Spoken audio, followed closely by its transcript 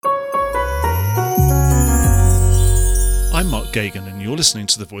I'm Mark Gagan, and you're listening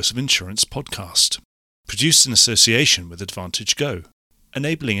to the Voice of Insurance podcast, produced in association with Advantage Go,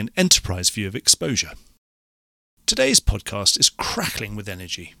 enabling an enterprise view of exposure. Today's podcast is crackling with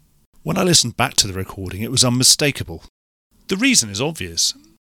energy. When I listened back to the recording, it was unmistakable. The reason is obvious.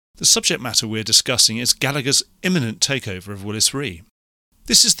 The subject matter we're discussing is Gallagher's imminent takeover of Willis Re.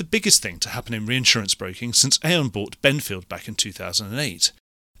 This is the biggest thing to happen in reinsurance broking since Aon bought Benfield back in 2008.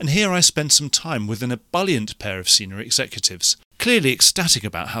 And here I spend some time with an ebullient pair of senior executives, clearly ecstatic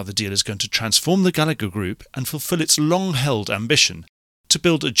about how the deal is going to transform the Gallagher Group and fulfill its long-held ambition to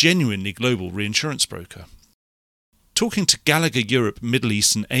build a genuinely global reinsurance broker. Talking to Gallagher Europe, Middle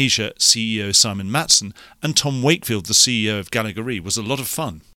East and Asia CEO Simon Matson and Tom Wakefield, the CEO of Gallagher Re, was a lot of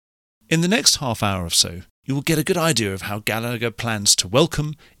fun. In the next half hour or so, you will get a good idea of how Gallagher plans to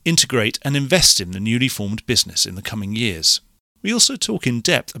welcome, integrate and invest in the newly formed business in the coming years. We also talk in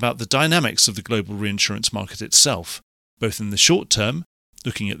depth about the dynamics of the global reinsurance market itself, both in the short term,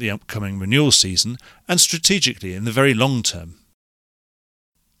 looking at the upcoming renewal season, and strategically in the very long term.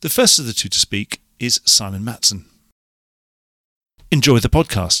 The first of the two to speak is Simon Matson. Enjoy the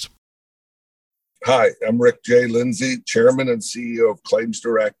podcast. Hi, I'm Rick J. Lindsay, Chairman and CEO of Claims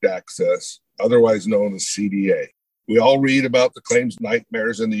Direct Access, otherwise known as CDA. We all read about the claims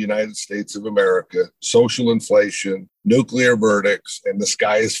nightmares in the United States of America, social inflation, nuclear verdicts, and the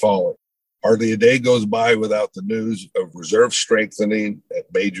sky is falling. Hardly a day goes by without the news of reserve strengthening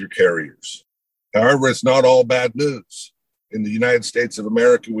at major carriers. However, it's not all bad news. In the United States of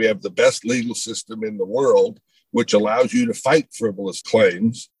America, we have the best legal system in the world, which allows you to fight frivolous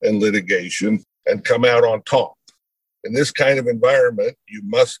claims and litigation and come out on top. In this kind of environment, you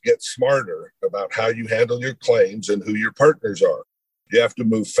must get smarter about how you handle your claims and who your partners are. You have to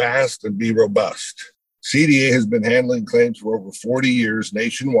move fast and be robust. CDA has been handling claims for over 40 years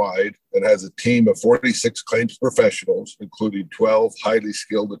nationwide and has a team of 46 claims professionals, including 12 highly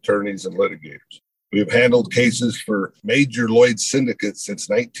skilled attorneys and litigators. We have handled cases for major Lloyd's syndicates since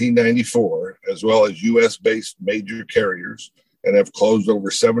 1994, as well as U.S.-based major carriers, and have closed over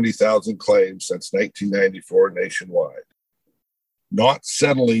 70,000 claims since 1994 nationwide. Not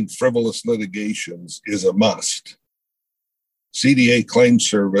settling frivolous litigations is a must. CDA claims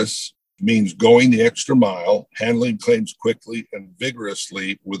service means going the extra mile, handling claims quickly and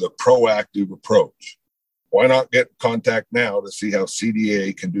vigorously with a proactive approach. Why not get in contact now to see how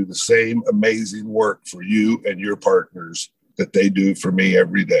CDA can do the same amazing work for you and your partners that they do for me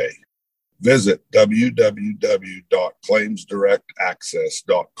every day? Visit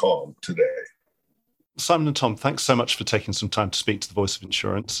www.claimsdirectaccess.com today. Simon and Tom, thanks so much for taking some time to speak to the Voice of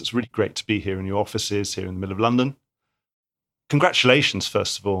Insurance. It's really great to be here in your offices here in the middle of London. Congratulations,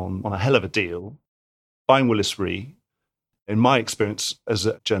 first of all, on a hell of a deal. Buying Willis Re. In my experience as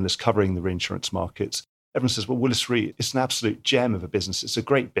a journalist covering the reinsurance markets, everyone says, well, Willis Re is an absolute gem of a business. It's a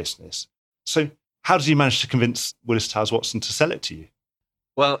great business. So how did you manage to convince Willis Towers Watson to sell it to you?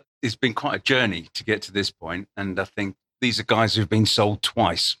 Well, it's been quite a journey to get to this point. And I think these are guys who've been sold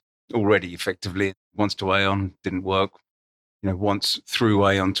twice already, effectively. Once to Aon, didn't work. Once through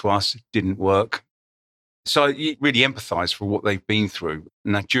Aon to us, didn't work. So I really empathize for what they've been through.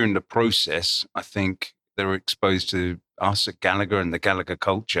 Now, during the process, I think they were exposed to us at Gallagher and the Gallagher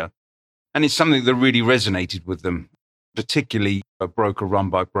culture. And it's something that really resonated with them, particularly a broker run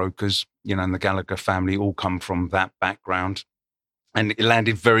by brokers, and the Gallagher family all come from that background. And it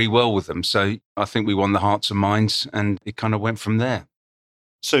landed very well with them. So I think we won the hearts and minds, and it kind of went from there.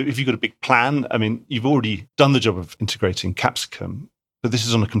 So if you've got a big plan, you've already done the job of integrating Capsicum, but this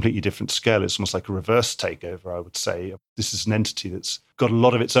is on a completely different scale. It's almost like a reverse takeover, I would say. This is an entity that's got a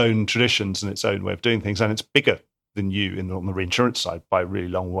lot of its own traditions and its own way of doing things, and it's bigger than you on the reinsurance side by a really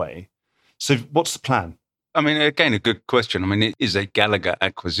long way. So what's the plan? Again, a good question. It is a Gallagher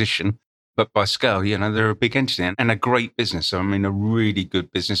acquisition. But by scale, they're a big entity and a great business. A really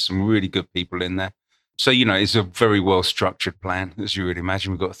good business, some really good people in there. So, it's a very well-structured plan, as you would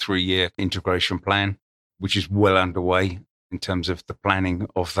imagine. We've got a 3-year integration plan, which is well underway in terms of the planning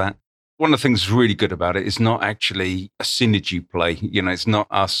of that. One of the things really good about it is not actually a synergy play. It's not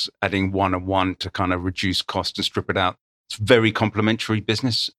us adding one and one to kind of reduce cost and strip it out. It's very complementary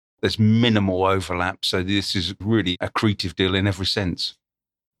business. There's minimal overlap. So this is really a accretive deal in every sense.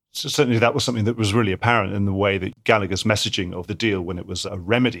 So certainly that was something that was really apparent in the way that Gallagher's messaging of the deal when it was a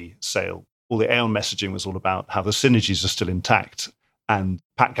remedy sale. All the Aon messaging was all about how the synergies are still intact. And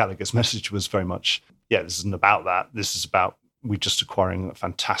Pat Gallagher's message was very much, this isn't about that. This is about we're just acquiring a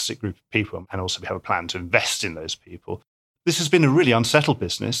fantastic group of people and also we have a plan to invest in those people. This has been a really unsettled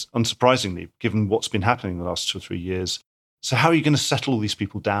business, unsurprisingly, given what's been happening in the last 2 or 3 years. So how are you going to settle all these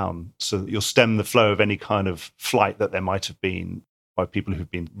people down so that you'll stem the flow of any kind of flight that there might have been by people who've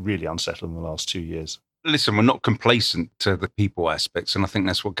been really unsettled in the last 2 years? Listen, we're not complacent to the people aspects. And I think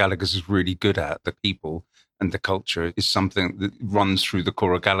that's what Gallagher's is really good at. The people and the culture is something that runs through the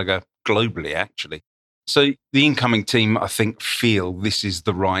core of Gallagher globally, actually. So the incoming team, I think, feel this is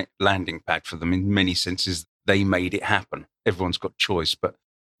the right landing pad for them. In many senses, they made it happen. Everyone's got choice, but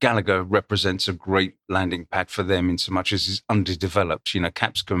Gallagher represents a great landing pad for them in so much as it's underdeveloped.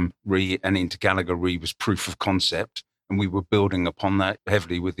 Capsicum Re and into Gallagher Re was proof of concept. And we were building upon that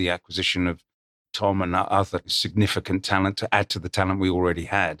heavily with the acquisition of Tom and other significant talent to add to the talent we already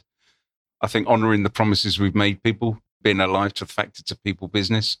had. I think honouring the promises we've made people, being alive to the fact it's a people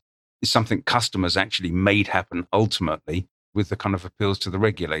business, is something customers actually made happen ultimately with the kind of appeals to the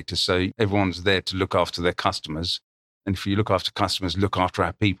regulators. So everyone's there to look after their customers. And if you look after customers, look after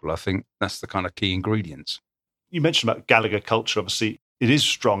our people, I think that's the kind of key ingredients. You mentioned about Gallagher culture, obviously. It is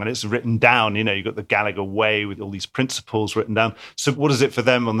strong and it's written down. You've got the Gallagher way with all these principles written down. So what is it for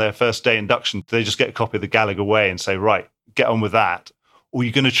them on their first day induction? Do they just get a copy of the Gallagher way and say, right, get on with that? Or are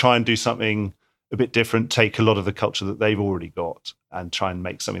you going to try and do something a bit different, take a lot of the culture that they've already got and try and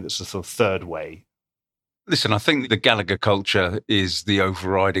make something that's a sort of third way? Listen, I think the Gallagher culture is the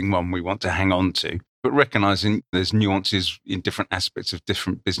overriding one we want to hang on to, but recognizing there's nuances in different aspects of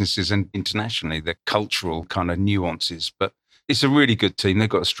different businesses and internationally, the cultural kind of nuances. But it's a really good team. They've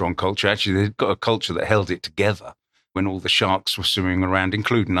got a strong culture. Actually, they've got a culture that held it together when all the sharks were swimming around,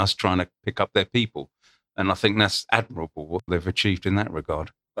 including us trying to pick up their people. And I think that's admirable what they've achieved in that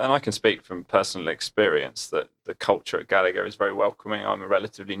regard. And I can speak from personal experience that the culture at Gallagher is very welcoming. I'm a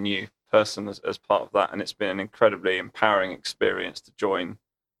relatively new person as part of that, and it's been an incredibly empowering experience to join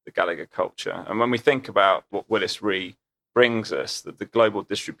the Gallagher culture. And when we think about what Willis Re brings us, that the global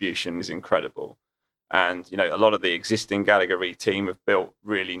distribution is incredible. And, a lot of the existing Gallagher Re team have built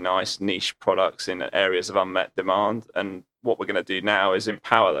really nice niche products in areas of unmet demand. And what we're going to do now is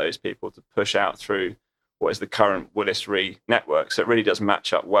empower those people to push out through what is the current Willis Re network. So it really does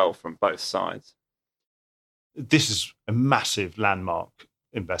match up well from both sides. This is a massive landmark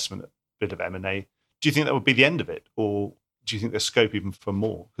investment, a bit of M&A. Do you think that would be the end of it? Or do you think there's scope even for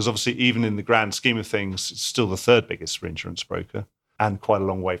more? Because obviously, even in the grand scheme of things, it's still the third biggest reinsurance broker and quite a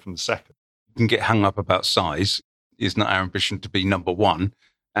long way from the second. You can get hung up about size. It's not our ambition to be number one.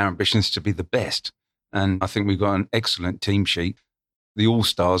 Our ambition is to be the best. And I think we've got an excellent team sheet. The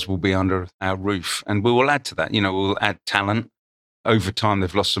all-stars will be under our roof. And we will add to that. We'll add talent. Over time,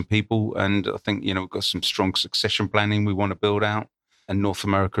 they've lost some people. And I think, we've got some strong succession planning we want to build out. And North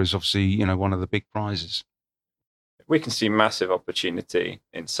America is obviously, one of the big prizes. We can see massive opportunity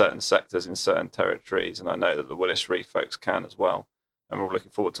in certain sectors, in certain territories. And I know that the Willis Re folks can as well. And we're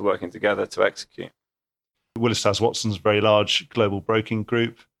looking forward to working together to execute. Willis Towers Watson's a very large global broking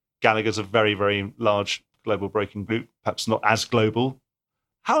group. Gallagher's a very, very large global broking group, perhaps not as global.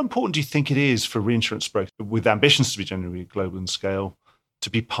 How important do you think it is for reinsurance brokers with ambitions to be generally global in scale to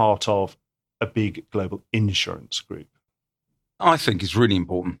be part of a big global insurance group? I think it's really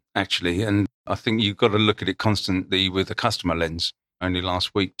important, actually. And I think you've got to look at it constantly with a customer lens. Only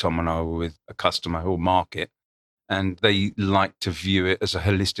last week, Tom and I were with a customer or market, and they like to view it as a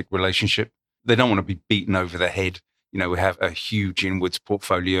holistic relationship. They don't want to be beaten over the head. We have a huge inwards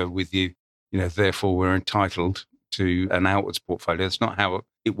portfolio with you. Therefore, we're entitled to an outwards portfolio. That's not how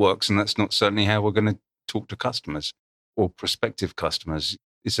it works, and that's not certainly how we're going to talk to customers or prospective customers.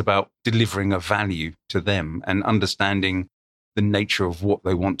 It's about delivering a value to them and understanding the nature of what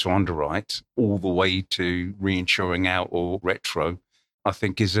they want to underwrite all the way to reinsuring out or retro, I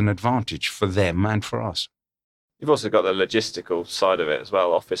think is an advantage for them and for us. You've also got the logistical side of it as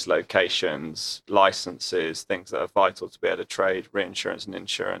well, office locations, licenses, things that are vital to be able to trade reinsurance and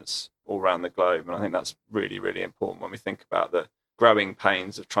insurance all around the globe. And I think that's really, really important when we think about the growing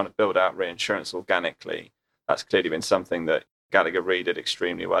pains of trying to build out reinsurance organically. That's clearly been something that Gallagher Re did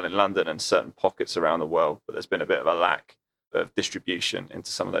extremely well in London and certain pockets around the world, but there's been a bit of a lack of distribution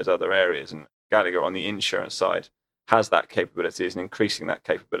into some of those other areas. And Gallagher on the insurance side has that capability, is increasing that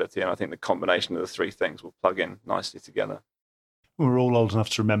capability. And I think the combination of the three things will plug in nicely together. We're all old enough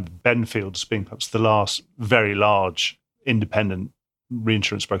to remember Benfield as being perhaps the last very large independent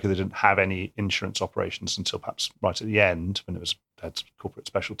reinsurance broker that didn't have any insurance operations until perhaps right at the end when it had corporate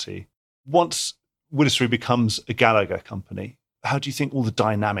specialty. Once Willis Re becomes a Gallagher company, how do you think all the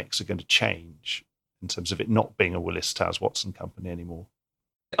dynamics are going to change in terms of it not being a Willis Towers Watson company anymore?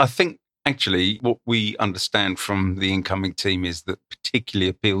 I think actually what we understand from the incoming team is that particularly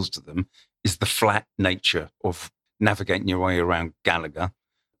appeals to them is the flat nature of navigating your way around Gallagher.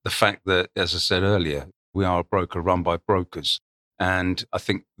 The fact that, as I said earlier, We are a broker run by brokers. And I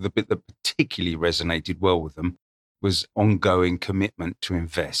think the bit that particularly resonated well with them was ongoing commitment to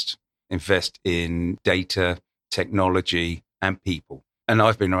invest in data, technology, and people. And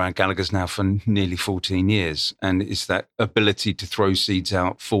I've been around Gallagher's now for nearly 14 years. And it's that ability to throw seeds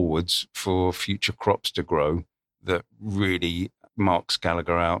out forwards for future crops to grow that really marks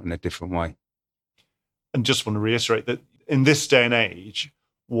Gallagher out in a different way. And just want to reiterate that in this day and age,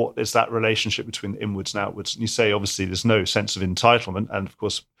 what is that relationship between inwards and outwards? And you say, obviously, there's no sense of entitlement. And of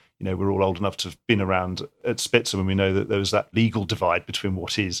course, we're all old enough to have been around at Spitzer when we know that there was that legal divide between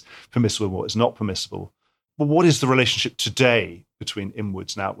what is permissible and what is not permissible. But what is the relationship today between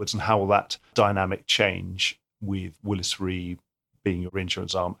inwards and outwards, and how will that dynamic change with Willis Re being your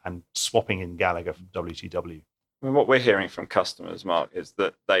reinsurance arm and swapping in Gallagher from WTW? I mean, what we're hearing from customers, Mark, is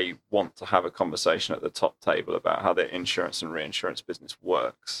that they want to have a conversation at the top table about how their insurance and reinsurance business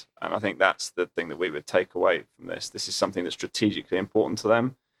works. And I think that's the thing that we would take away from this. This is something that's strategically important to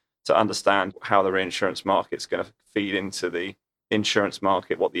them, to understand how the reinsurance market's going to feed into the insurance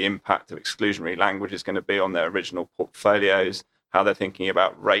market, what the impact of exclusionary language is going to be on their original portfolios, how they're thinking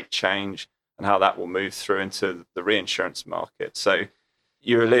about rate change, and how that will move through into the reinsurance market. So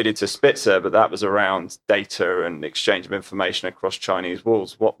you alluded to Spitzer, but that was around data and exchange of information across Chinese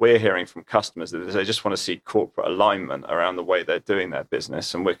walls. What we're hearing from customers is they just want to see corporate alignment around the way they're doing their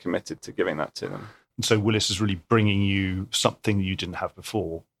business, and we're committed to giving that to them. And so Willis is really bringing you something you didn't have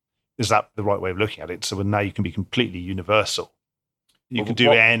before. Is that the right way of looking at it? So now you can be completely universal. You can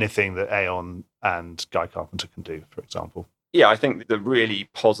do anything that Aon and Guy Carpenter can do, for example. Yeah, I think the really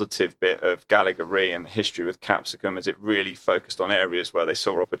positive bit of Gallagher Re and the history with Capsicum is it really focused on areas where they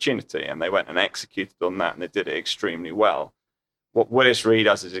saw opportunity, and they went and executed on that, and they did it extremely well. What Willis Re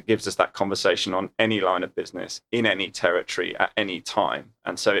does is it gives us that conversation on any line of business, in any territory, at any time.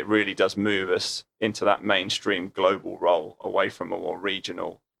 And so it really does move us into that mainstream global role away from a more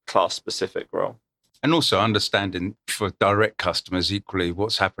regional, class-specific role. And also understanding for direct customers equally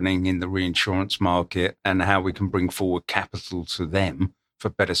what's happening in the reinsurance market and how we can bring forward capital to them for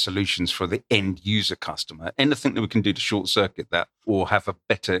better solutions for the end user customer. Anything that we can do to short circuit that or have a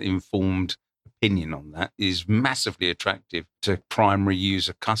better informed opinion on that is massively attractive to primary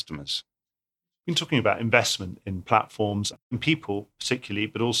user customers. We've been talking about investment in platforms and people particularly,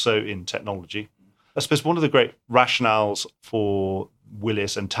 but also in technology. I suppose one of the great rationales for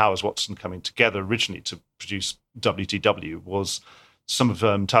Willis and Towers Watson coming together originally to produce WTW was some of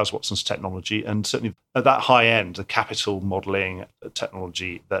Towers Watson's technology, and certainly at that high end, the capital modelling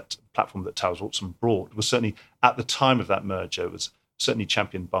technology, that platform that Towers Watson brought was certainly at the time of that merger was certainly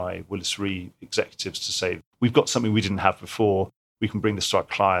championed by Willis Re executives to say, we've got something we didn't have before, we can bring this to our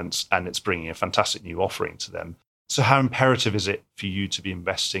clients, and it's bringing a fantastic new offering to them. So how imperative is it for you to be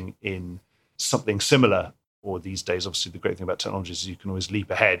investing in something similar? Or these days, obviously, the great thing about technology is you can always leap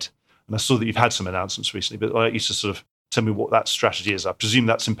ahead. And I saw that you've had some announcements recently, but I'd like you to sort of tell me what that strategy is. I presume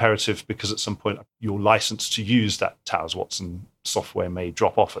that's imperative because at some point your license to use that Towers Watson software may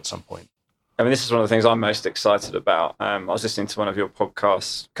drop off at some point. I mean, this is one of the things I'm most excited about. I was listening to one of your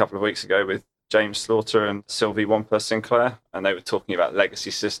podcasts a couple of weeks ago with James Slaughter and Sylvie Wamper-Sinclair, and they were talking about legacy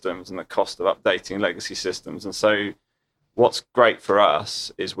systems and the cost of updating legacy systems. And so what's great for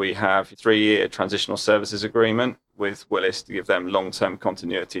us is we have a 3-year transitional services agreement with Willis to give them long-term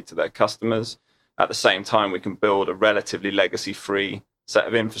continuity to their customers. At the same time, we can build a relatively legacy-free set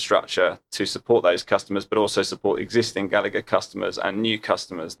of infrastructure to support those customers, but also support existing Gallagher customers and new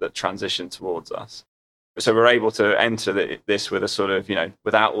customers that transition towards us. So we're able to enter this with a sort of,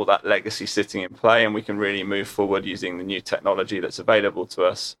 without all that legacy sitting in play, and we can really move forward using the new technology that's available to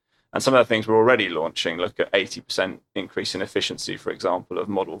us. And some of the things we're already launching look at 80% increase in efficiency, for example, of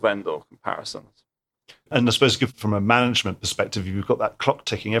model vendor comparisons. And I suppose from a management perspective, you've got that clock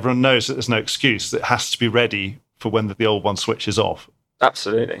ticking. Everyone knows that there's no excuse. It has to be ready for when the old one switches off.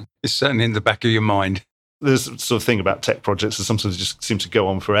 Absolutely. It's certainly in the back of your mind. There's a sort of thing about tech projects that sometimes just seem to go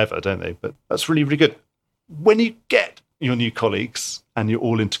on forever, don't they? But that's really, really good. When you get your new colleagues and you're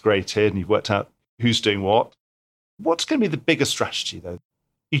all integrated and you've worked out who's doing what, what's going to be the biggest strategy, though?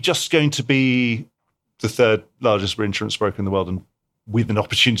 You're just going to be the third largest reinsurance broker in the world and with an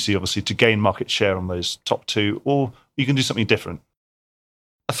opportunity, obviously, to gain market share on those top two, or you can do something different?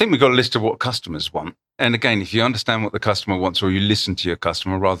 I think we've got a list of what customers want. And again, if you understand what the customer wants or you listen to your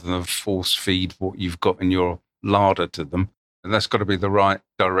customer rather than force feed what you've got in your larder to them, and that's got to be the right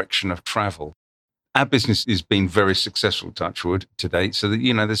direction of travel. Our business has been very successful, touch wood, to date, so that,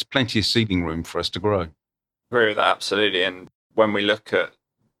 there's plenty of seeding room for us to grow. Agree with that, absolutely. And when we look at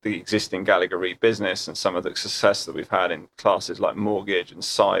the existing Gallagher Re business and some of the success that we've had in classes like mortgage and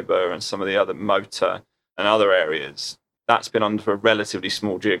cyber and some of the other motor and other areas, that's been under a relatively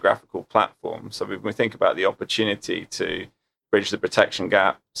small geographical platform. So when we think about the opportunity to bridge the protection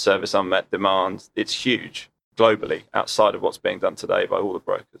gap, service unmet demand, it's huge globally outside of what's being done today by all the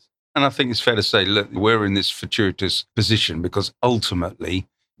brokers. And I think it's fair to say, look, we're in this fortuitous position because ultimately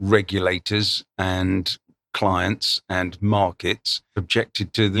regulators and clients and markets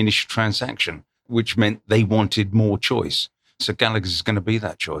objected to the initial transaction, which meant they wanted more choice. So Gallagher's is going to be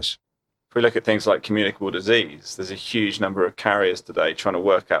that choice. If we look at things like communicable disease, there's a huge number of carriers today trying to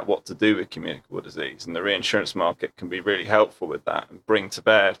work out what to do with communicable disease. And the reinsurance market can be really helpful with that and bring to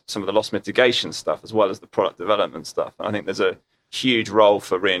bear some of the loss mitigation stuff as well as the product development stuff. And I think there's a huge role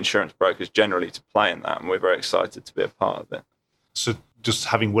for reinsurance brokers generally to play in that. And we're very excited to be a part of it. So just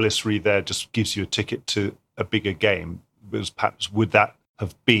having Willis Re there just gives you a ticket to a bigger game. Perhaps would that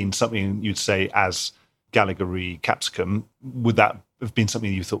have been something you'd say as Gallagher Re Capsicum? Would that have been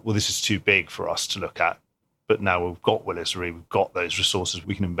something you thought, well, this is too big for us to look at, but now we've got Willis Re, we've got those resources,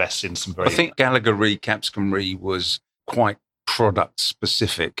 we can invest in some very... I think Gallagher Re Capsicum Re was quite product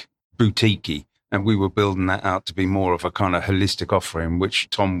specific, boutique-y, and we were building that out to be more of a kind of holistic offering,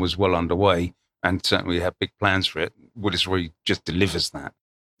 which Tom was well underway and certainly had big plans for it. Willis Re just delivers that.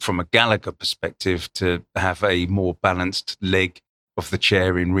 From a Gallagher perspective, to have a more balanced leg of the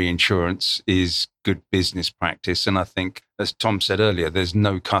chair in reinsurance is good business practice. And I think, as Tom said earlier, there's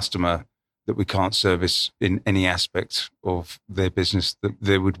no customer that we can't service in any aspect of their business that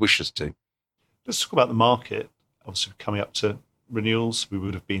they would wish us to. Let's talk about the market. Obviously, coming up to renewals, we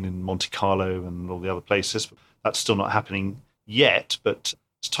would have been in Monte Carlo and all the other places, but that's still not happening yet, but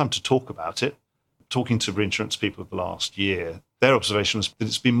it's time to talk about it. Talking to reinsurance people the last year, their observation was that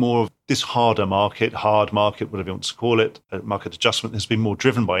it's been more of this hard market, whatever you want to call it, market adjustment has been more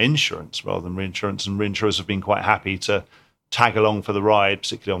driven by insurance rather than reinsurance. And reinsurers have been quite happy to tag along for the ride,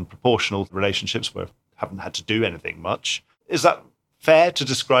 particularly on proportional relationships where haven't had to do anything much. Is that fair to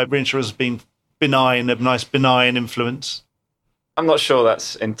describe reinsurers as being benign, a nice benign influence? I'm not sure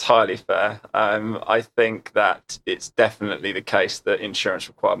that's entirely fair. I think that it's definitely the case that insurance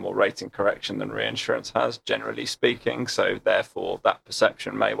requires more rating correction than reinsurance has, generally speaking. So therefore, that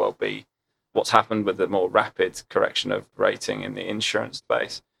perception may well be what's happened with the more rapid correction of rating in the insurance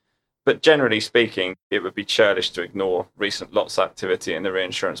space. But generally speaking, it would be churlish to ignore recent lots of activity in the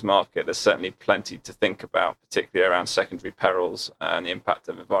reinsurance market. There's certainly plenty to think about, particularly around secondary perils and the impact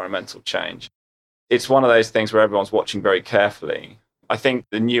of environmental change. It's one of those things where everyone's watching very carefully. I think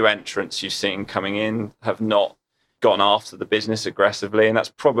the new entrants you've seen coming in have not gone after the business aggressively, and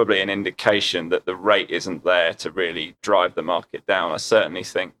that's probably an indication that the rate isn't there to really drive the market down. I certainly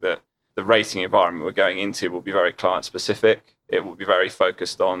think that the rating environment we're going into will be very client-specific. It will be very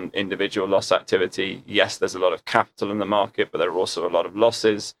focused on individual loss activity. Yes, there's a lot of capital in the market, but there are also a lot of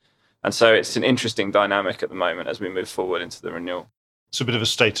losses. And so it's an interesting dynamic at the moment as we move forward into the renewal. It's a bit of a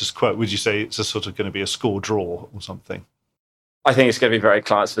status quo. Would you say it's a sort of going to be a score draw or something? I think it's going to be very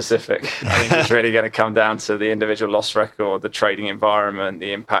client specific. I think it's really going to come down to the individual loss record, the trading environment,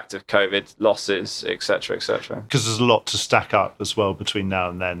 the impact of COVID losses, et cetera, et cetera. Because there's a lot to stack up as well between now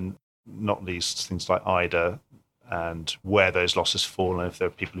and then, not least things like Ida and where those losses fall, and if there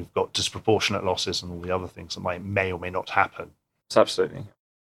are people who've got disproportionate losses and all the other things that may or may not happen. It's absolutely.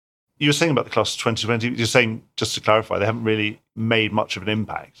 You were saying about the class of 2020, you're saying, just to clarify, they haven't really made much of an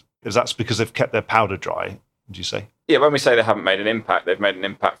impact. Is that because they've kept their powder dry, would you say? Yeah, when we say they haven't made an impact, they've made an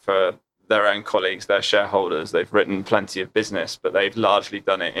impact for their own colleagues, their shareholders. They've written plenty of business, but they've largely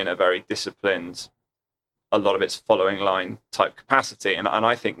done it in a very disciplined, a lot of it's following line type capacity. And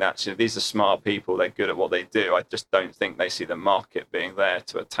I think that's, these are smart people. They're good at what they do. I just don't think they see the market being there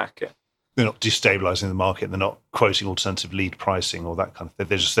to attack it. They're not destabilising the market. They're not quoting alternative lead pricing or that kind of thing.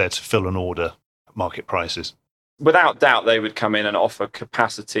 They're just there to fill an order at market prices. Without doubt, they would come in and offer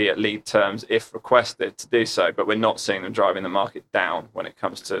capacity at lead terms if requested to do so, but we're not seeing them driving the market down when it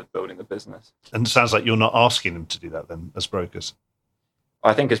comes to building the business. And it sounds like you're not asking them to do that then, as brokers.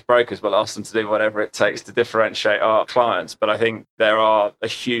 I think as brokers, we'll ask them to do whatever it takes to differentiate our clients, but I think there are a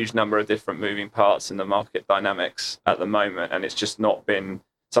huge number of different moving parts in the market dynamics at the moment, and it's just not been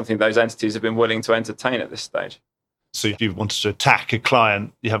something those entities have been willing to entertain at this stage. So if you wanted to attack a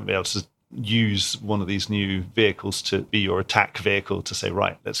client, you haven't been able to use one of these new vehicles to be your attack vehicle to say,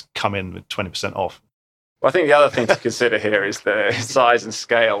 right, let's come in with 20% off. Well, I think the other thing to consider here is the size and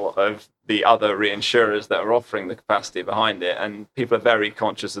scale of the other reinsurers that are offering the capacity behind it. And people are very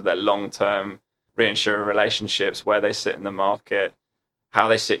conscious of their long-term reinsurer relationships, where they sit in the market, how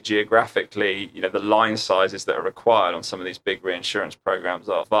they sit geographically. The line sizes that are required on some of these big reinsurance programs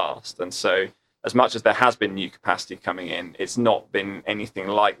are vast. And so as much as there has been new capacity coming in, it's not been anything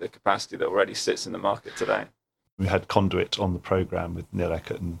like the capacity that already sits in the market today. We had Conduit on the programme with Neil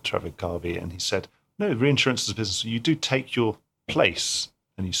Eckert and Trevor Garvey, and he said, no, reinsurance is a business. You do take your place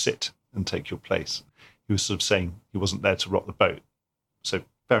and you sit and take your place. He was sort of saying he wasn't there to rock the boat. So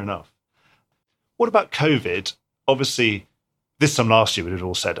fair enough. What about COVID? Obviously, this time last year, we had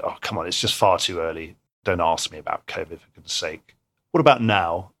all said, oh, come on, it's just far too early. Don't ask me about COVID, for goodness sake. What about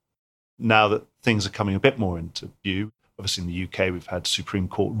now? Now that things are coming a bit more into view, obviously in the UK, we've had Supreme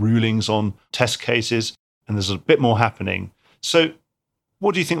Court rulings on test cases, and there's a bit more happening. So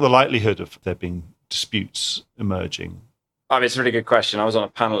what do you think the likelihood of there being disputes emerging? I mean, it's a really good question. I was on a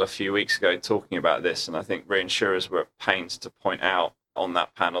panel a few weeks ago talking about this, and I think reinsurers were at pains to point out on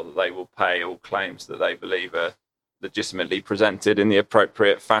that panel that they will pay all claims that they believe are legitimately presented in the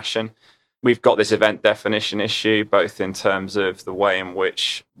appropriate fashion. We've got this event definition issue, both in terms of the way in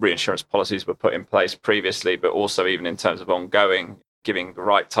which reinsurance policies were put in place previously, but also even in terms of ongoing, giving the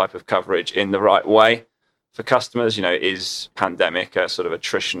right type of coverage in the right way for customers. Is pandemic a sort of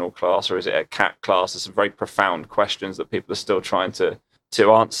attritional class or is it a cat class? There's some very profound questions that people are still trying to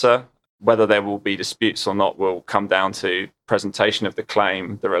answer. Whether there will be disputes or not will come down to presentation of the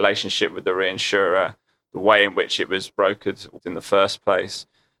claim, the relationship with the reinsurer, the way in which it was brokered in the first place.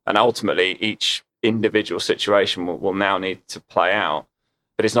 And ultimately, each individual situation will now need to play out.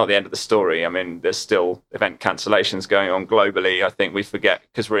 But it's not the end of the story. I mean, there's still event cancellations going on globally. I think we forget,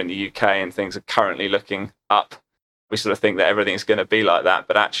 because we're in the UK and things are currently looking up, we sort of think that everything's going to be like that.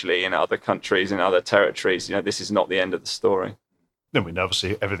 But actually, in other countries, in other territories, this is not the end of the story. No, we know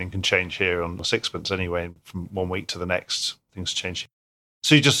obviously everything can change here on the sixpence anyway. From one week to the next, things change.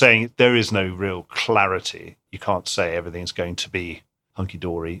 So you're just saying there is no real clarity. You can't say everything's going to be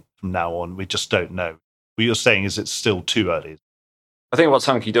hunky-dory from now on. We just don't know. What you're saying is it's still too early. I think what's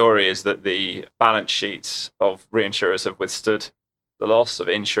hunky-dory is that the balance sheets of reinsurers have withstood the loss, of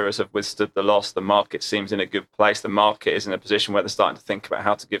insurers have withstood the loss. The market seems in a good place. The market is in a position where they're starting to think about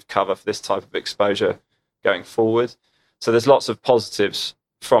how to give cover for this type of exposure going forward. So there's lots of positives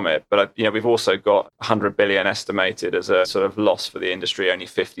from it. But we've also got 100 billion estimated as a sort of loss for the industry. Only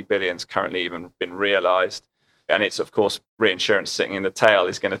 50 billion has currently even been realised. And it's, of course, reinsurance sitting in the tail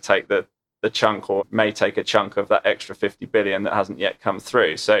is going to take the chunk, or may take a chunk of that extra 50 billion that hasn't yet come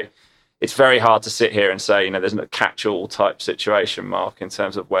through. So it's very hard to sit here and say, there's a catch-all type situation, Mark, in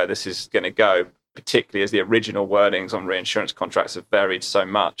terms of where this is going to go, particularly as the original wordings on reinsurance contracts have varied so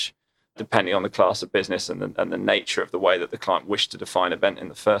much, depending on the class of business and the nature of the way that the client wished to define event in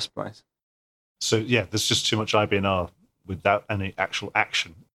the first place. So, yeah, there's just too much IBNR without any actual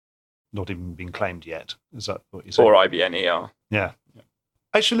action, not even being claimed yet. Is that what you're saying? Or IBNER. Yeah.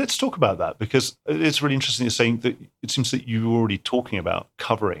 Actually, let's talk about that, because it's really interesting. You're saying that it seems that you're already talking about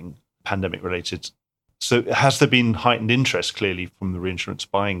covering pandemic-related. So has there been heightened interest, clearly, from the reinsurance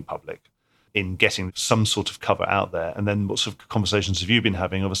buying public in getting some sort of cover out there? And then what sort of conversations have you been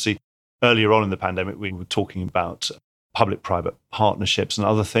having? Obviously, earlier on in the pandemic, we were talking about public-private partnerships and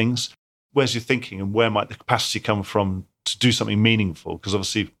other things. Where's your thinking, and where might the capacity come from to do something meaningful? Because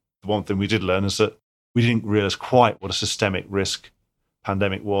obviously, the one thing we did learn is that we didn't realise quite what a systemic risk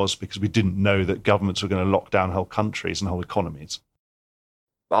pandemic was, because we didn't know that governments were going to lock down whole countries and whole economies.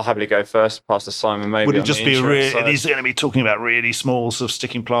 I'll happily go first, pass to Simon. Maybe would it just be he's going to be talking about really small sort of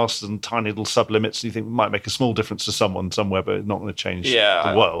sticking plasters and tiny little sublimits? Do you think it might make a small difference to someone somewhere, but not going to change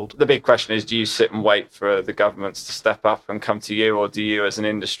the world? The big question is, do you sit and wait for the governments to step up and come to you, or do you as an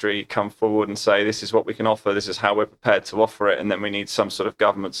industry come forward and say, this is what we can offer, this is how we're prepared to offer it, and then we need some sort of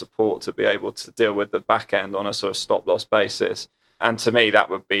government support to be able to deal with the back end on a sort of stop-loss basis? And to me, that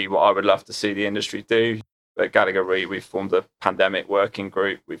would be what I would love to see the industry do. At Gallagher Re, we've formed a pandemic working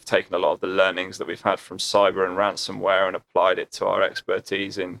group. We've taken a lot of the learnings that we've had from cyber and ransomware and applied it to our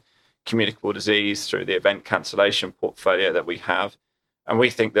expertise in communicable disease through the event cancellation portfolio that we have. And we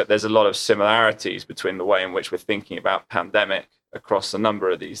think that there's a lot of similarities between the way in which we're thinking about pandemic across a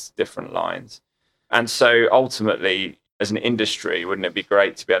number of these different lines. And so ultimately, as an industry, wouldn't it be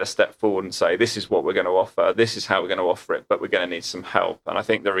great to be able to step forward and say, this is what we're going to offer, this is how we're going to offer it, but we're going to need some help. And I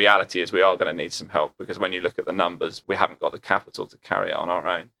think the reality is we are going to need some help, because when you look at the numbers, we haven't got the capital to carry it on our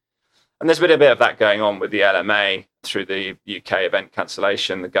own. And there's been a bit of that going on with the LMA through the UK event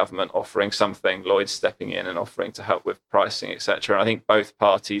cancellation, the government offering something, Lloyd's stepping in and offering to help with pricing, etc. And I think both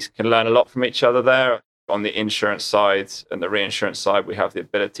parties can learn a lot from each other there. On the insurance side and the reinsurance side, we have the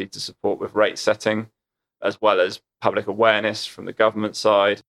ability to support with rate setting, as well as public awareness from the government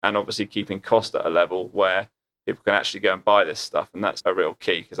side, and obviously keeping cost at a level where people can actually go and buy this stuff. And that's a real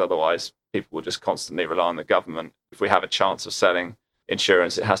key, because otherwise people will just constantly rely on the government. If we have a chance of selling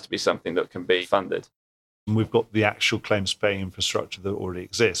insurance. It has to be something that can be funded. And we've got the actual claims paying infrastructure that already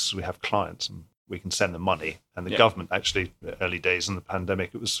exists. We have clients and we can send them money. And the government, actually, early days in the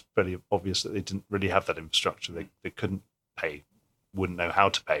pandemic, it was fairly obvious that they didn't really have that infrastructure. They couldn't pay, wouldn't know how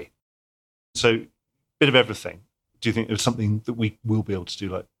to pay. So, bit of everything. Do you think there's something that we will be able to do,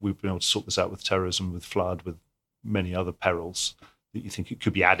 like we've been able to sort this out with terrorism, with flood, with many other perils, that you think it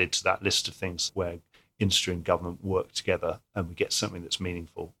could be added to that list of things where industry and government work together and we get something that's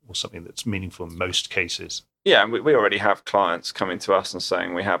meaningful, or something that's meaningful in most cases? Yeah, and we already have clients coming to us and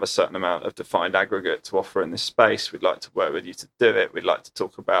saying we have a certain amount of defined aggregate to offer in this space. We'd like to work with you to do it. We'd like to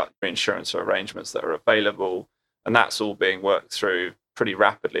talk about reinsurance arrangements that are available. And that's all being worked through pretty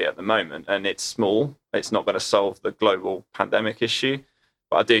rapidly at the moment. And it's small. It's not going to solve the global pandemic issue.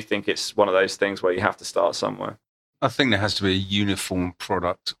 But I do think it's one of those things where you have to start somewhere. I think there has to be a uniform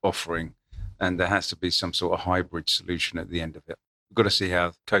product offering, and there has to be some sort of hybrid solution at the end of it. We've got to see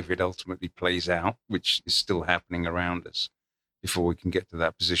how COVID ultimately plays out, which is still happening around us, before we can get to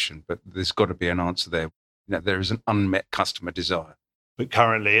that position. But there's got to be an answer there. There is an unmet customer desire. But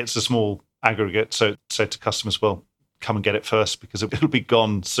currently it's a small aggregate. So to customers, well, come and get it first because it'll be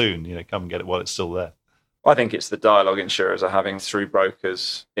gone soon. Come and get it while it's still there. I think it's the dialogue insurers are having through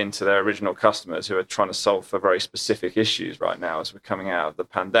brokers into their original customers who are trying to solve for very specific issues right now as we're coming out of the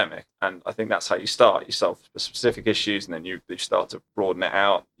pandemic. And I think that's how you start. You solve for specific issues and then you start to broaden it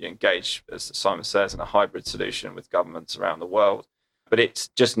out. You engage, as Simon says, in a hybrid solution with governments around the world. But it's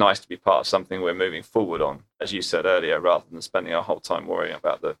just nice to be part of something we're moving forward on, as you said earlier, rather than spending our whole time worrying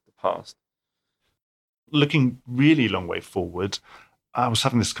about the past. Looking really long way forward, I was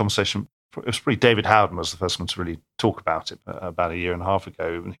having this conversation. It was probably David Howden was the first one to really talk about it about a year and a half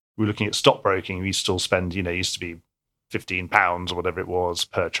ago. We were looking at stockbroking. We still spend, it used to be £15 or whatever it was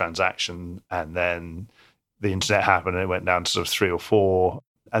per transaction. And then the internet happened and it went down to sort of 3 or 4.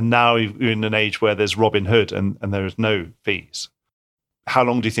 And now we're in an age where there's Robinhood and there is no fees. How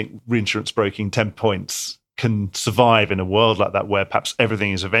long do you think reinsurance broking 10 points can survive in a world like that where perhaps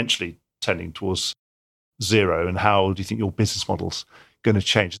everything is eventually tending towards zero? And how do you think your business model's going to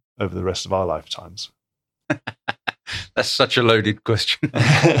change over the rest of our lifetimes? That's such a loaded question.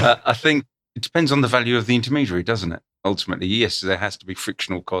 I think it depends on the value of the intermediary, doesn't it? Ultimately, yes, there has to be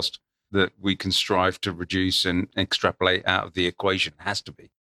frictional cost that we can strive to reduce and extrapolate out of the equation. It has to be.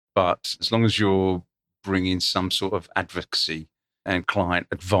 But as long as you're bringing some sort of advocacy and client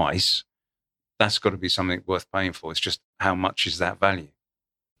advice, that's got to be something worth paying for. It's just how much is that value?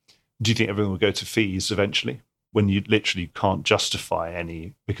 Do you think everyone will go to fees eventually when you literally can't justify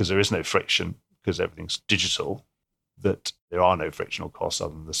any, because there is no friction, because everything's digital, that there are no frictional costs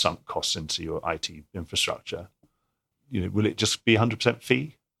other than the sunk costs into your IT infrastructure? Will it just be 100%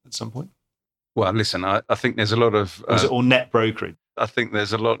 fee at some point? Well, listen, I think there's a lot of... Or is it all net brokerage? I think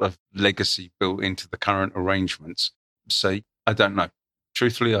there's a lot of legacy built into the current arrangements. So I don't know.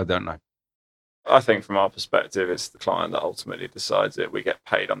 Truthfully, I don't know. I think from our perspective, it's the client that ultimately decides it. We get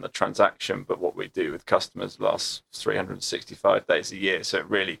paid on the transaction, but what we do with customers lasts 365 days a year. So it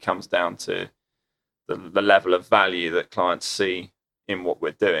really comes down to the level of value that clients see in what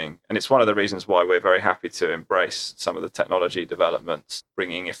we're doing. And it's one of the reasons why we're very happy to embrace some of the technology developments,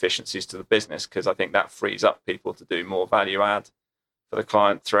 bringing efficiencies to the business, because I think that frees up people to do more value add for the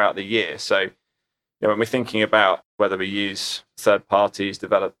client throughout the year. So when we're thinking about whether we use third parties,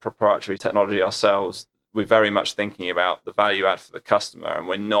 develop proprietary technology ourselves, we're very much thinking about the value add for the customer. And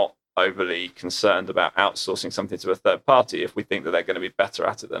we're not overly concerned about outsourcing something to a third party if we think that they're going to be better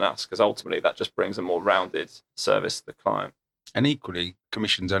at it than us, because ultimately that just brings a more rounded service to the client. And equally,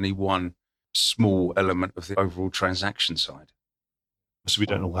 commission's only one small element of the overall transaction side. So we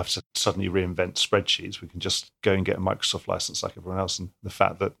don't all have to suddenly reinvent spreadsheets. We can just go and get a Microsoft license like everyone else. And the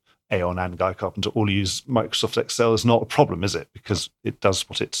fact that Aon and Guy Carpenter all use Microsoft Excel is not a problem, is it? Because it does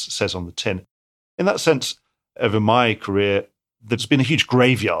what it says on the tin. In that sense, over my career, there's been a huge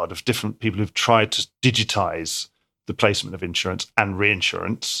graveyard of different people who've tried to digitize the placement of insurance and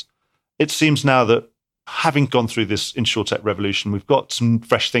reinsurance. It seems now that having gone through this insurtech revolution, we've got some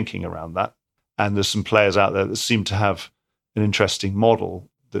fresh thinking around that. And there's some players out there that seem to have an interesting model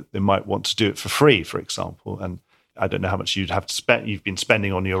that they might want to do it for free, for example. And I don't know how much you'd have to spend. You've been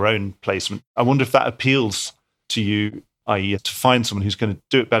spending on your own placement. I wonder if that appeals to you, i.e. to find someone who's going to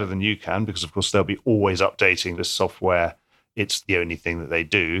do it better than you can, because of course they'll be always updating this software. It's the only thing that they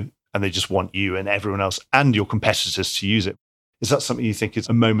do, and they just want you and everyone else and your competitors to use it. Is that something you think is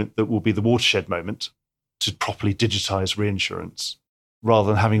a moment that will be the watershed moment to properly digitize reinsurance, rather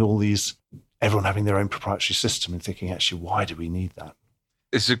than having everyone having their own proprietary system and thinking, actually, why do we need that?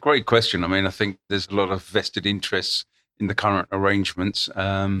 It's a great question. I mean, I think there's a lot of vested interests in the current arrangements.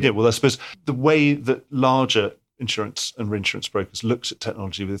 Well, I suppose the way that larger insurance and reinsurance brokers looked at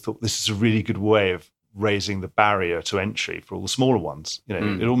technology, they thought this is a really good way of raising the barrier to entry for all the smaller ones.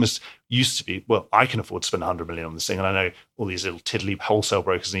 It almost used to be, well, I can afford to spend 100 million on this thing, and I know all these little tiddly wholesale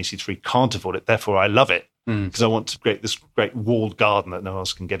brokers in EC3 can't afford it, therefore I love it because I want to create this great walled garden that no one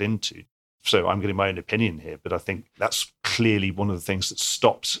else can get into. So I'm getting my own opinion here, but I think that's clearly one of the things that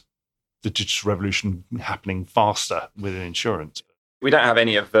stops the digital revolution happening faster within insurance. We don't have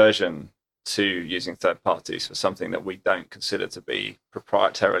any aversion to using third parties for something that we don't consider to be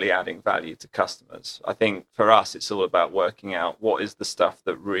proprietarily adding value to customers. I think for us, it's all about working out what is the stuff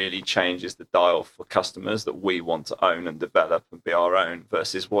that really changes the dial for customers that we want to own and develop and be our own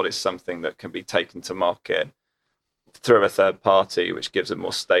versus what is something that can be taken to market through a third party, which gives a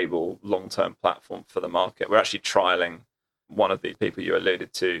more stable long-term platform for the market. We're actually trialing one of the people you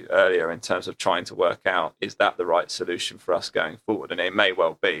alluded to earlier in terms of trying to work out, is that the right solution for us going forward? And it may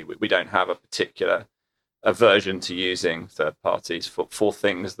well be. We don't have a particular aversion to using third parties for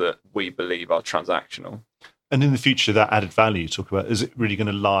things that we believe are transactional. And in the future, that added value you talk about, is it really going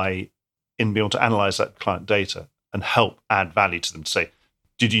to lie in being able to analyze that client data and help add value to them to say,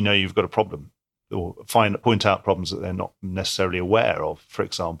 did you know you've got a problem? Or point out problems that they're not necessarily aware of, for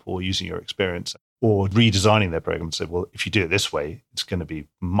example, or using your experience, or redesigning their program and say, well, if you do it this way, it's going to be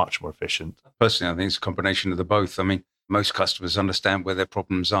much more efficient. Personally, I think it's a combination of the both. I mean, most customers understand where their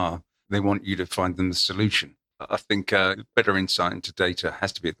problems are. They want you to find them the solution. I think better insight into data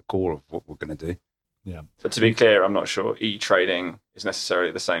has to be at the core of what we're going to do. Yeah. But to be clear, I'm not sure e-trading is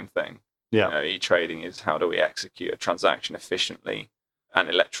necessarily the same thing. Yeah. E-trading is how do we execute a transaction efficiently and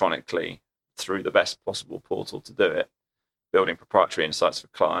electronically through the best possible portal to do it. Building proprietary insights for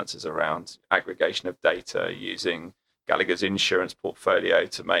clients is around aggregation of data, using Gallagher's insurance portfolio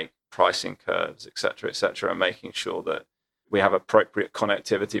to make pricing curves, et cetera, and making sure that we have appropriate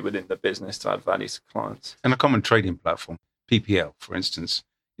connectivity within the business to add value to clients. And a common trading platform, PPL, for instance,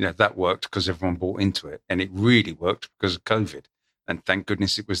 that worked because everyone bought into it. And it really worked because of COVID. And thank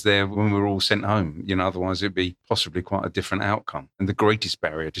goodness it was there when we were all sent home. Otherwise it'd be possibly quite a different outcome. And the greatest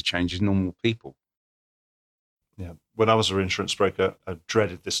barrier to change is normal people. Yeah. When I was a reinsurance broker, I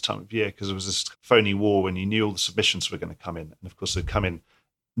dreaded this time of year because there was this phony war when you knew all the submissions were going to come in. And of course, they'd come in,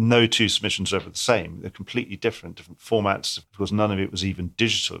 no two submissions are ever the same. They're completely different formats. Of course, none of it was even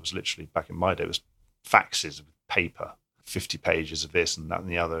digital. It was literally, back in my day, it was faxes with paper, 50 pages of this and that and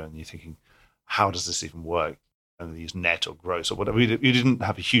the other. And you're thinking, how does this even work? And they use net or gross or whatever. You didn't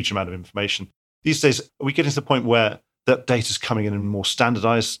have a huge amount of information. These days, are we getting to the point where that data is coming in more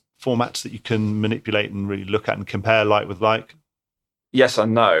standardized formats that you can manipulate and really look at and compare like with like? Yes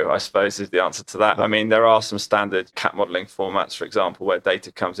and no, I suppose, is the answer to that. I mean, there are some standard cat modeling formats, for example, where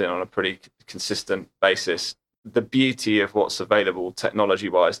data comes in on a pretty consistent basis. The beauty of what's available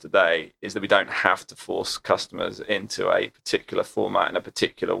technology-wise today is that we don't have to force customers into a particular format in a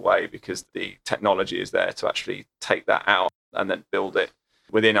particular way because the technology is there to actually take that out and then build it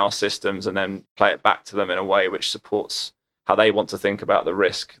within our systems and then play it back to them in a way which supports how they want to think about the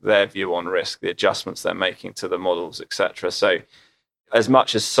risk, their view on risk, the adjustments they're making to the models, etc. So as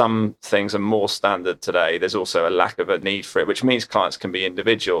much as some things are more standard today, there's also a lack of a need for it, which means clients can be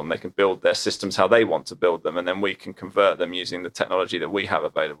individual and they can build their systems how they want to build them, and then we can convert them using the technology that we have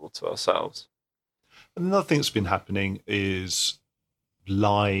available to ourselves. Another thing that's been happening is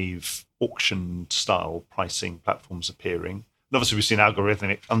live auction-style pricing platforms appearing. And obviously, we've seen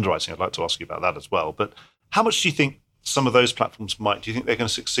algorithmic underwriting. I'd like to ask you about that as well. But how much do you think some of those platforms do you think they're going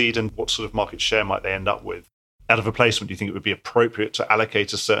to succeed, and what sort of market share might they end up with? Out of a placement, do you think it would be appropriate to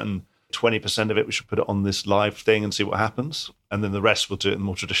allocate a certain 20% of it? We should put it on this live thing and see what happens, and then the rest we'll do it in the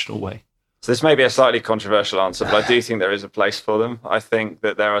more traditional way. So this may be a slightly controversial answer, but I do think there is a place for them. I think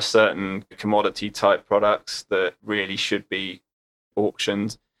that there are certain commodity type products that really should be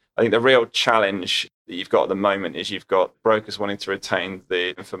auctioned. I think the real challenge that you've got at the moment is you've got brokers wanting to retain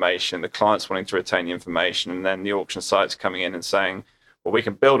the information, the clients wanting to retain the information, and then the auction sites coming in and saying, well, we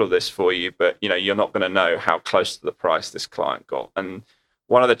can build all this for you, but you're not going to know how close to the price this client got. And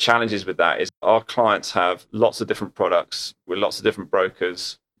one of the challenges with that is our clients have lots of different products with lots of different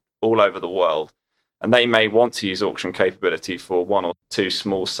brokers all over the world. And they may want to use auction capability for one or two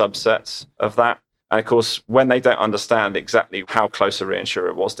small subsets of that. And of course, when they don't understand exactly how close a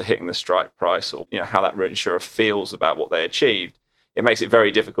reinsurer was to hitting the strike price, or how that reinsurer feels about what they achieved, it makes it very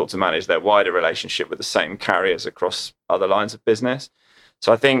difficult to manage their wider relationship with the same carriers across other lines of business.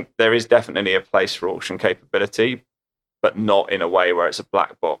 So I think there is definitely a place for auction capability, but not in a way where it's a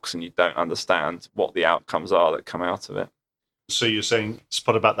black box and you don't understand what the outcomes are that come out of it. So you're saying it's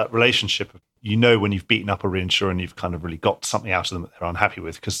part about that relationship of you know when you've beaten up a reinsurer and you've kind of really got something out of them that they're unhappy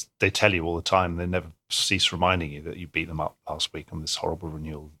with, because they tell you all the time. They never cease reminding you that you beat them up last week on this horrible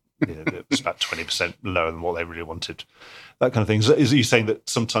renewal. It was about 20% lower than what they really wanted. That kind of thing. Is you saying that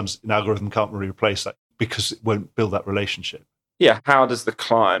sometimes an algorithm can't really replace that because it won't build that relationship? Yeah, how does the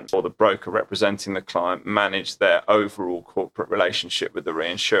client or the broker representing the client manage their overall corporate relationship with the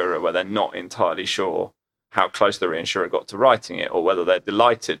reinsurer, where they're not entirely sure how close the reinsurer got to writing it, or whether they're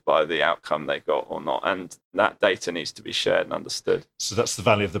delighted by the outcome they got or not? And that data needs to be shared and understood. So that's the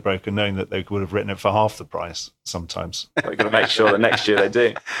value of the broker, knowing that they would have written it for half the price sometimes. We've got to make sure that next year they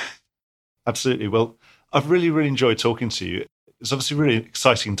do. Absolutely. Well, I've really, really enjoyed talking to you. It's obviously really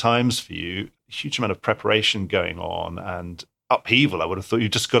exciting times for you, a huge amount of preparation going on and upheaval. I would have thought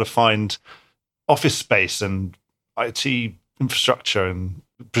you've just got to find office space and IT infrastructure, and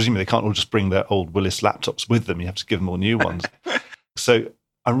presumably they can't all just bring their old Willis laptops with them. You have to give them all new ones. So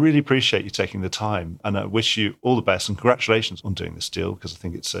I really appreciate you taking the time, and I wish you all the best and congratulations on doing this deal, because I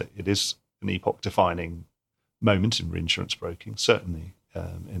think it is an epoch-defining moment in reinsurance broking, certainly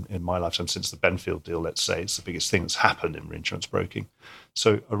in my lifetime since the Benfield deal. Let's say it's the biggest thing that's happened in reinsurance broking.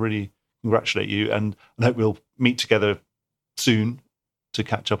 So I really congratulate you, and I hope we'll meet together soon to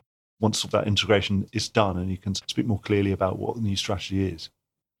catch up once that integration is done and you can speak more clearly about what the new strategy is.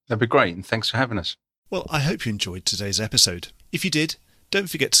 That'd be great, and thanks for having us. Well, I hope you enjoyed today's episode. If you did, don't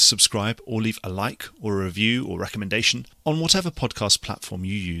forget to subscribe or leave a like or a review or recommendation on whatever podcast platform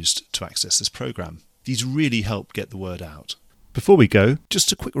you used to access this program. These really help get the word out. Before we go,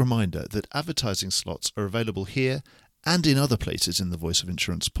 just a quick reminder that advertising slots are available here and in other places in the Voice of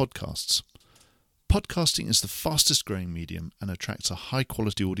Insurance podcasts. Podcasting is the fastest growing medium and attracts a high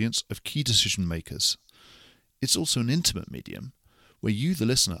quality audience of key decision makers. It's also an intimate medium where you, the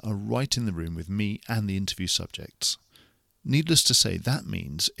listener, are right in the room with me and the interview subjects. Needless to say, that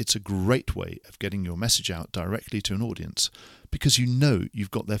means it's a great way of getting your message out directly to an audience because you know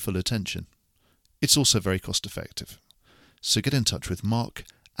you've got their full attention. It's also very cost effective. So get in touch with Mark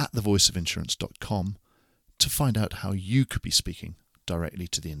at thevoiceofinsurance.com to find out how you could be speaking directly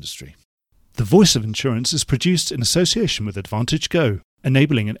to the industry. The Voice of Insurance is produced in association with Advantage Go,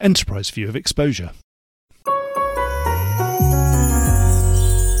 enabling an enterprise view of exposure.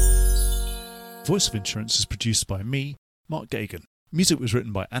 Voice of Insurance is produced by me, Mark Gagan. Music was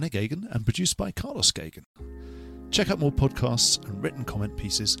written by Anna Gagan and produced by Carlos Gagan. Check out more podcasts and written comment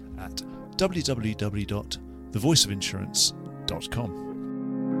pieces at www.thevoiceofinsurance.com.